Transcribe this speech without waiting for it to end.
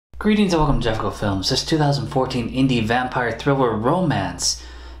Greetings and welcome to Jefficho Films. This 2014 indie vampire thriller romance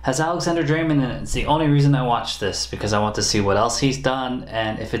has Alexander Draymond in it. It's the only reason I watched this, because I want to see what else he's done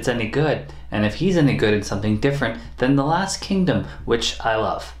and if it's any good. And if he's any good in something different than The Last Kingdom, which I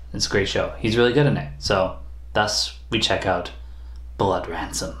love. It's a great show. He's really good in it. So, thus, we check out Blood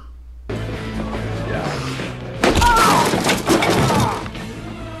Ransom.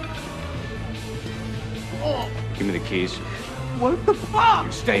 Give me the keys. What the fuck?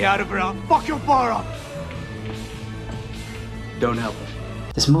 You stay out of it, I'll fuck your bar up. Don't help us.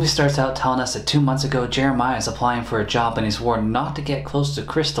 This movie starts out telling us that 2 months ago, Jeremiah is applying for a job and he's warned not to get close to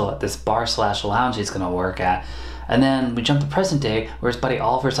Crystal at this bar/lounge he's gonna work at. And then we jump to present day where his buddy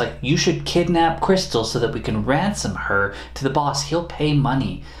Oliver's like, you should kidnap Crystal so that we can ransom her to the boss. He'll pay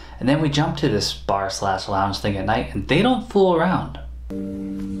money. And then we jump to this bar/lounge thing at night and they don't fool around.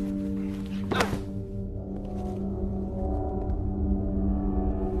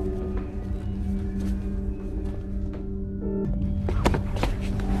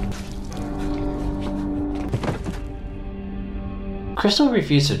 Crystal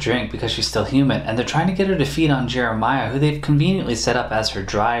refused to drink because she's still human, and they're trying to get her to feed on Jeremiah, who they've conveniently set up as her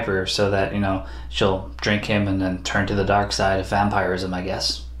driver so that, she'll drink him and then turn to the dark side of vampirism, I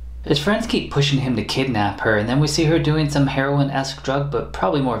guess. His friends keep pushing him to kidnap her, and then we see her doing some heroin-esque drug, but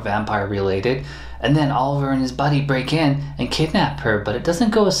probably more vampire-related. And then Oliver and his buddy break in and kidnap her, but it doesn't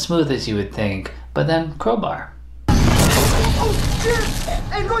go as smooth as you would think. But then, crowbar. Oh shit!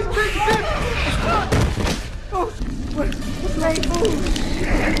 Hey, Roy, take him! Oh,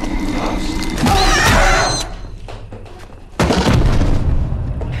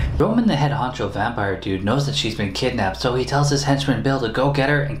 Roman, the head honcho vampire dude, knows that she's been kidnapped, so he tells his henchman Bill to go get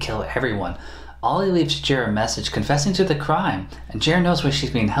her and kill everyone. Ollie leaves Jer a message confessing to the crime, and Jer knows where she's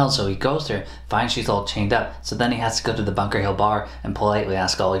being held, so he goes there, finds she's all chained up, so then he has to go to the Bunker Hill bar and politely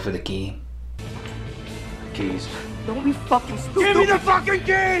ask Ollie for the key. Keys. don't be fucking stupid! Give me the fucking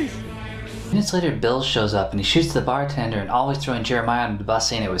keys! Minutes later, Bill shows up and he shoots the bartender and always throwing Jeremiah under the bus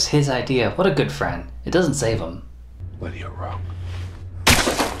saying it was his idea. What a good friend. It doesn't save him. Well, you're wrong.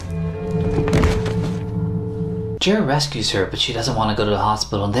 Jer rescues her, but she doesn't want to go to the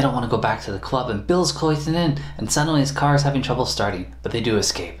hospital and they don't want to go back to the club, and Bill's closing in and suddenly his car is having trouble starting, but they do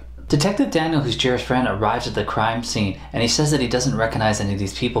escape. Detective Daniel, who's Jer's friend, arrives at the crime scene and he says that he doesn't recognize any of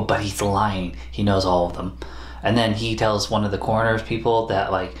these people, but he's lying. He knows all of them. And then he tells one of the coroner's people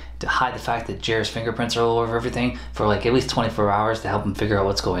that, to hide the fact that Jer's fingerprints are all over everything for at least 24 hours to help him figure out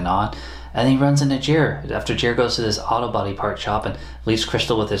what's going on. And he runs into Jer after Jer goes to this auto body part shop and leaves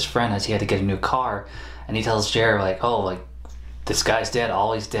Crystal with his friend as he had to get a new car. And he tells Jer this guy's dead,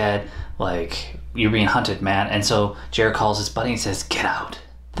 Ollie's dead, you're being hunted, man. And so Jer calls his buddy and says, get out.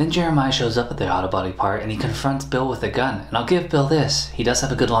 Then Jeremiah shows up at the auto body part and he confronts Bill with a gun. And I'll give Bill this, he does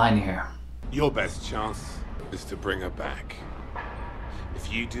have a good line here. Your best chance is to bring her back.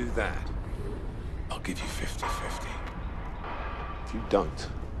 If you do that, I'll give you 50-50. If you don't,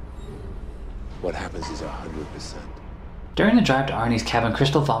 what happens is 100%. During the drive to Arnie's cabin,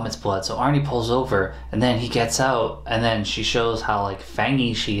 Crystal vomits blood, so Arnie pulls over, and then he gets out, and then she shows how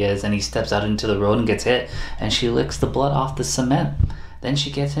fangy she is, and he steps out into the road and gets hit, and she licks the blood off the cement. Then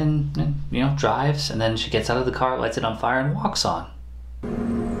she gets in and, drives, and then she gets out of the car, lights it on fire, and walks on.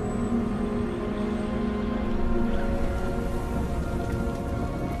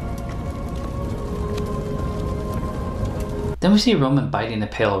 Then we see Roman biting a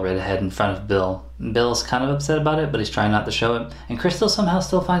pale redhead in front of Bill. Bill's kind of upset about it, but he's trying not to show it. And Crystal somehow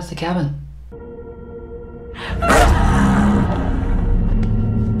still finds the cabin.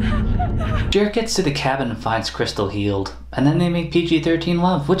 Jared gets to the cabin and finds Crystal healed. And then they make PG-13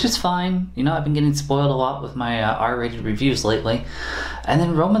 love, which is fine. I've been getting spoiled a lot with my R-rated reviews lately. And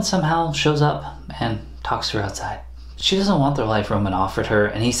then Roman somehow shows up and talks to her outside. She doesn't want the life Roman offered her,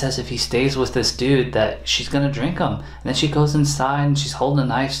 and he says if he stays with this dude that she's gonna drink him. And then she goes inside and she's holding a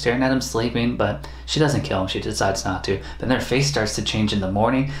knife, staring at him sleeping, but she doesn't kill him, she decides not to. Then her face starts to change in the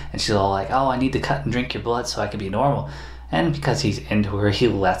morning, and she's all like, oh, I need to cut and drink your blood so I can be normal. And because he's into her, he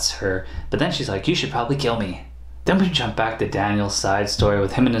lets her. But then she's like, you should probably kill me. Then we jump back to Daniel's side story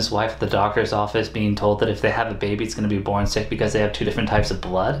with him and his wife at the doctor's office being told that if they have a baby, it's gonna be born sick because they have 2 different types of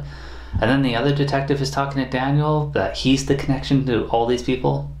blood. And then the other detective is talking to Daniel that he's the connection to all these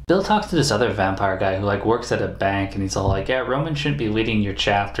people. Bill talks to this other vampire guy who works at a bank, and he's all like, yeah, Roman shouldn't be leading your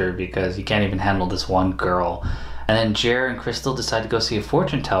chapter because he can't even handle this one girl. And then Jer and Crystal decide to go see a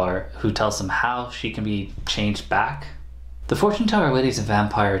fortune teller who tells them how she can be changed back. The fortune teller lady's a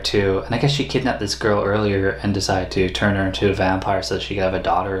vampire too, and I guess she kidnapped this girl earlier and decided to turn her into a vampire so that she could have a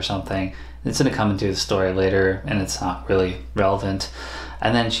daughter or something. It's going to come into the story later, and it's not really relevant.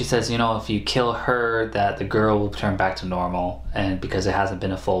 And then she says, you know, if you kill her, that the girl will turn back to normal. And because it hasn't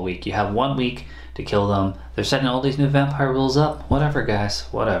been a full week, you have 1 week to kill them. They're setting all these new vampire rules up. Whatever, guys,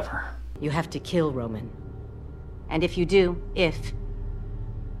 whatever. You have to kill Roman. And if you do,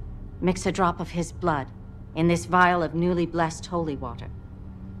 mix a drop of his blood in this vial of newly blessed holy water.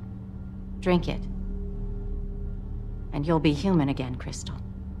 Drink it. And you'll be human again, Crystal.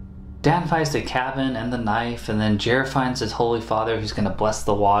 Dan finds the cabin and the knife, and then Jer finds his holy father who's going to bless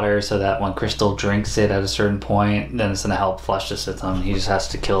the water so that when Crystal drinks it at a certain point, then it's going to help flush the system. He just has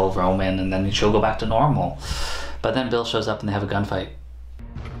to kill Roman, and then she'll go back to normal. But then Bill shows up and they have a gunfight.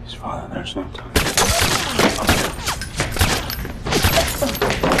 His father, there's no time.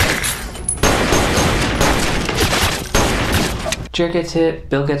 Jer gets hit,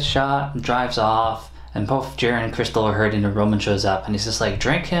 Bill gets shot, and drives off. And both Jer and Crystal are hurting, and Roman shows up, and he's just like,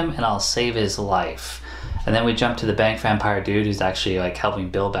 drink him and I'll save his life. And then we jump to the bank vampire dude who's actually like helping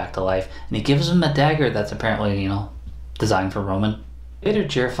Bill back to life, and he gives him a dagger that's apparently, you know, designed for Roman. Later,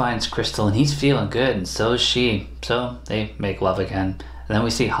 Jer finds Crystal and he's feeling good, and so is she. So they make love again. And then we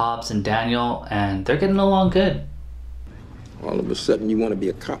see Hobbs and Daniel, and they're getting along good. All of a sudden you want to be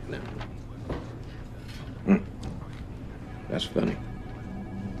a cop now. That's funny.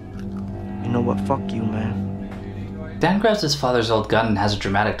 You know what? Fuck you, man. Dan grabs his father's old gun and has a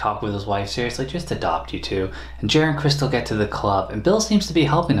dramatic talk with his wife. Seriously, just adopt you two. And Jer and Crystal get to the club, and Bill seems to be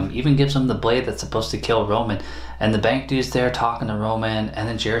helping him, even gives him the blade that's supposed to kill Roman. And the bank dude's there talking to Roman, and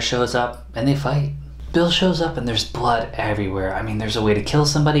then Jer shows up, and they fight. Bill shows up, and there's blood everywhere. I mean, there's a way to kill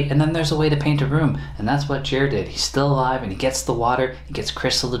somebody, and then there's a way to paint a room. And that's what Jer did. He's still alive, and he gets the water, he gets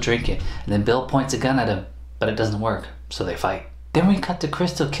Crystal to drink it. And then Bill points a gun at him, but it doesn't work, so they fight. Then we cut to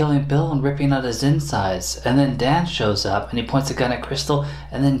Crystal killing Bill and ripping out his insides, and then Dan shows up and he points a gun at Crystal,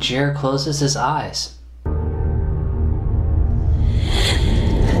 and then Jer closes his eyes.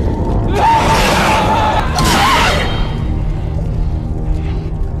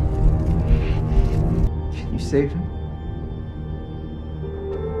 You saved him?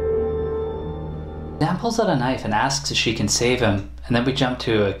 Dan pulls out a knife and asks if she can save him, and then we jump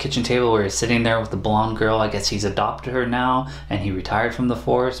to a kitchen table where he's sitting there with the blonde girl. I guess he's adopted her now, and he retired from the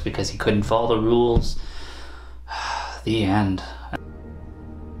force because he couldn't follow the rules. The end.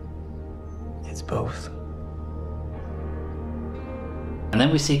 It's both. And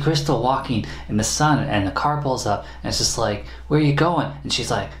then we see Crystal walking in the sun, and the car pulls up, and it's just like, where are you going? And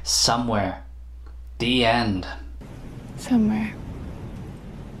she's like, somewhere. The end. Somewhere.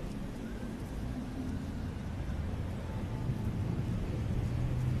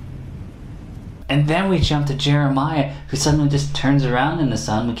 And then we jump to Jeremiah, who suddenly just turns around in the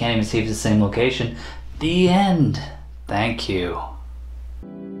sun. We can't even see if it's the same location. The end. Thank you.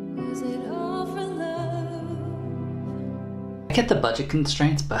 I get the budget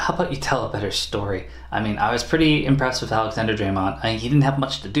constraints, but how about you tell a better story? I mean, I was pretty impressed with Alexander Draymond. He didn't have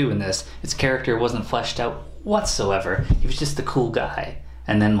much to do in this. His character wasn't fleshed out whatsoever. He was just a cool guy.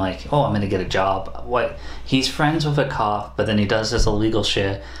 And then like, oh, I'm gonna get a job. What? He's friends with a cop, but then he does this illegal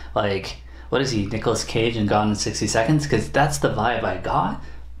shit. Like, what is he, Nicolas Cage and Gone in 60 Seconds? Because that's the vibe I got,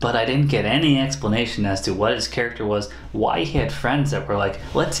 but I didn't get any explanation as to what his character was, why he had friends that were like,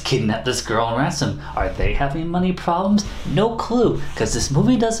 let's kidnap this girl and ransom. Are they having money problems? No clue, because this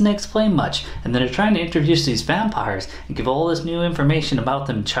movie doesn't explain much. And then they're trying to introduce these vampires and give all this new information about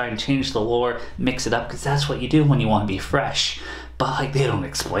them, try and change the lore, mix it up, because that's what you do when you want to be fresh. But like, they don't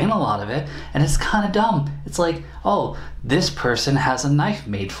explain a lot of it, and it's kind of dumb. It's like, oh, this person has a knife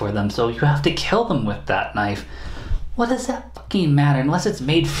made for them, so you have to kill them with that knife. What does that fucking matter unless it's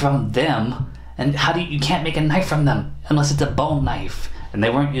made from them? And how do you can't make a knife from them unless it's a bone knife? And they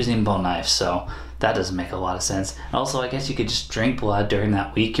weren't using bone knives, so that doesn't make a lot of sense. And also, I guess you could just drink blood during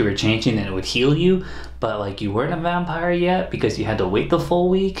that week you were changing and it would heal you, but like you weren't a vampire yet because you had to wait the full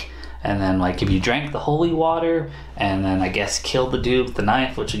week. And then like if you drank the holy water and then I guess killed the dude with the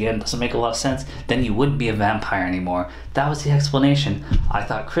knife, which again doesn't make a lot of sense, then you wouldn't be a vampire anymore. That was the explanation. I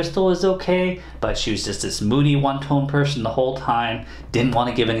thought Crystal was okay, but she was just this moody one-tone person the whole time. Didn't want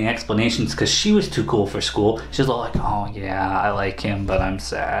to give any explanations because she was too cool for school. She was all like, oh yeah, I like him, but I'm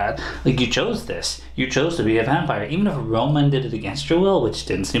sad. Like, you chose this. You chose to be a vampire. Even if Roman did it against your will, which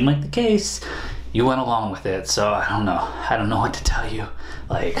didn't seem like the case, you went along with it. So I don't know. I don't know what to tell you.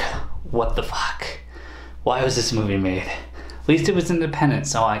 Like, what the fuck? Why was this movie made? At least it was independent,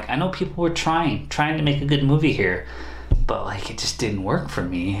 so like, I know people were trying to make a good movie here, but like, it just didn't work for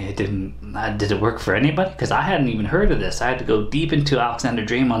me. It didn't. Did it work for anybody? Because I hadn't even heard of this. I had to go deep into Alexander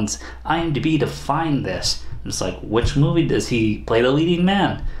Draymond's IMDb to find this. It's like, which movie does he play the leading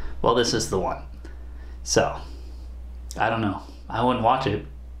man? Well, this is the one. So, I don't know. I wouldn't watch it.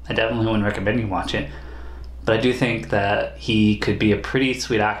 I definitely wouldn't recommend you watch it. But I do think that he could be a pretty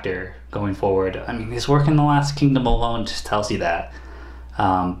sweet actor going forward. I mean, his work in The Last Kingdom alone just tells you that.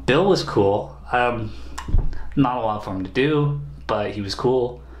 Bill was cool. Not a lot for him to do, but he was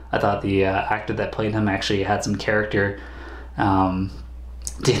cool. I thought the actor that played him actually had some character.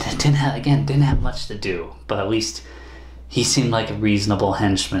 Didn't have much to do, but at least he seemed like a reasonable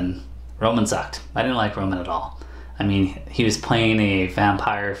henchman. Roman sucked. I didn't like Roman at all. I mean, he was playing a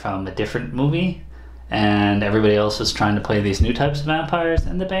vampire from a different movie, and everybody else was trying to play these new types of vampires,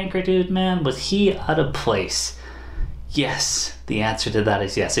 and the banker dude, man, was he out of place? Yes, the answer to that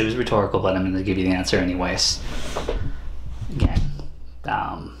is yes. It was rhetorical, but I'm going to give you the answer anyways. Again,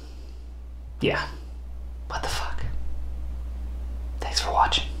 yeah. What the fuck? Thanks for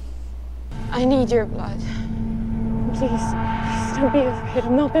watching. I need your blood. Please, please don't be afraid.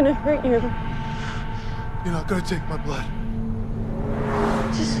 I'm not gonna hurt you. You're not gonna take my blood.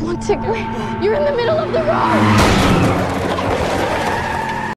 Just want to go. You're in the middle of the road.